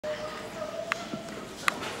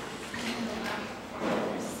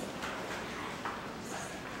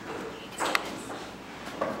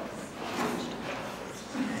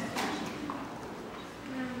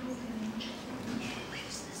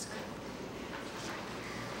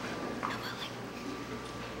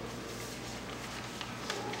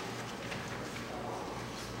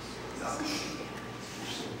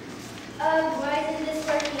Why isn't this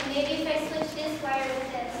working? Maybe if I switch this wire with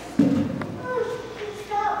this.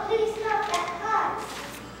 Oh, please stop, that hurts.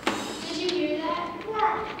 Did you hear that?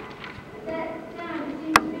 What? That sound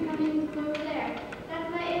seems to be coming from over there. That's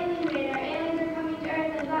my alien radar. Aliens are coming to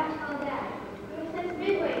Earth and about to tell Dad. Princess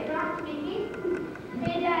Midway, Doc speaking.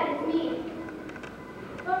 Hey Dad, it's me.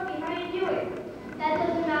 Dorothy, how you doing? That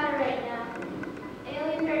doesn't matter right now.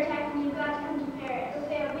 Aliens are attacking. You've got to come to Paris.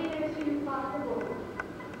 Okay, I'll be there as soon as possible.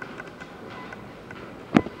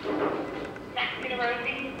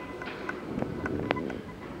 Rosie.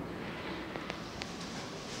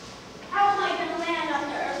 How am I going to land on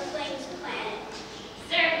the Earthlings planet?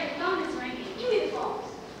 Sir, your phone is ringing. Give me the phone.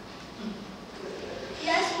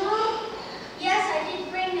 Yes, Mom? Yes, I did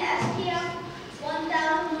bring the SPF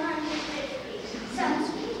 1150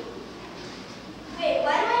 sunscreen. Wait,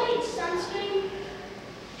 why do I need sunscreen?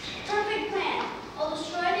 Perfect plan. I'll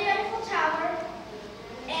destroy the Eiffel Tower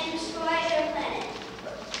and destroy their planet.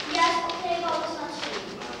 Yes, I'll take all the sunscreen.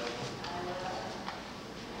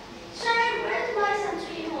 Sir, where's my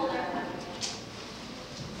sunscreen holder?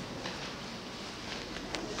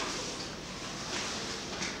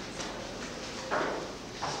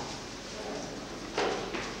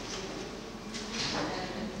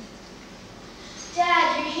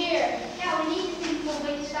 Dad, you're here. Yeah, we need to think of a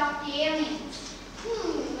way to stop the aliens.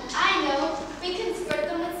 I know. We can squirt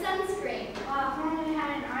them with sunscreen. Wow, if only we had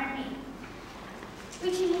an army. We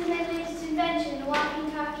can use my latest invention, the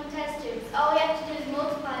walking, talking test tubes. All we have to do is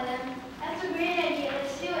multiply them. That's a great idea.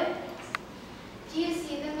 Let's do it. Do you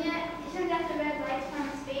see them yet? Isn't that the red lights from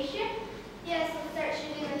a spaceship? Yes, let's start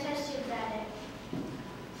shooting the test tubes at it.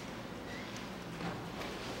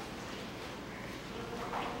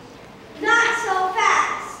 Not so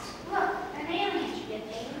fast! Look, an alien, you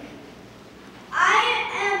think. I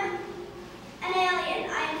am an alien.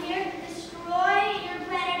 I am here to destroy your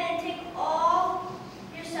planet and take all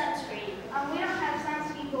your sunscreen. We don't have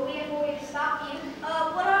sunscreen, but we have a way to stop you.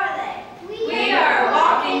 What are they? We are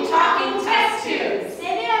walking, talking test tubes.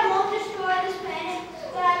 Maybe I won't destroy this planet,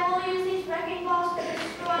 but I will use these wrecking balls to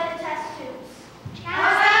destroy the test tubes.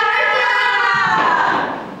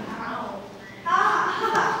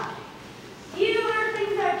 You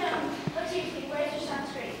Earthlings are dumb. But seriously, where's your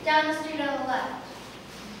sunscreen? Down the street on the left.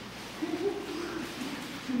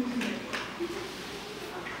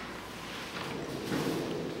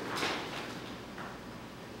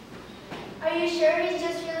 Are you sure he's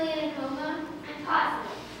just really in a coma? I'm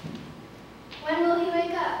positive. When will he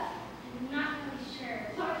wake up? I'm not really sure.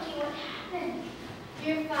 Dorothy, what happened?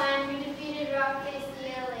 You're fine. We defeated Rockface the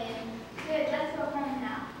alien. Good, let's go home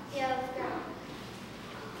now. Yeah, let's go.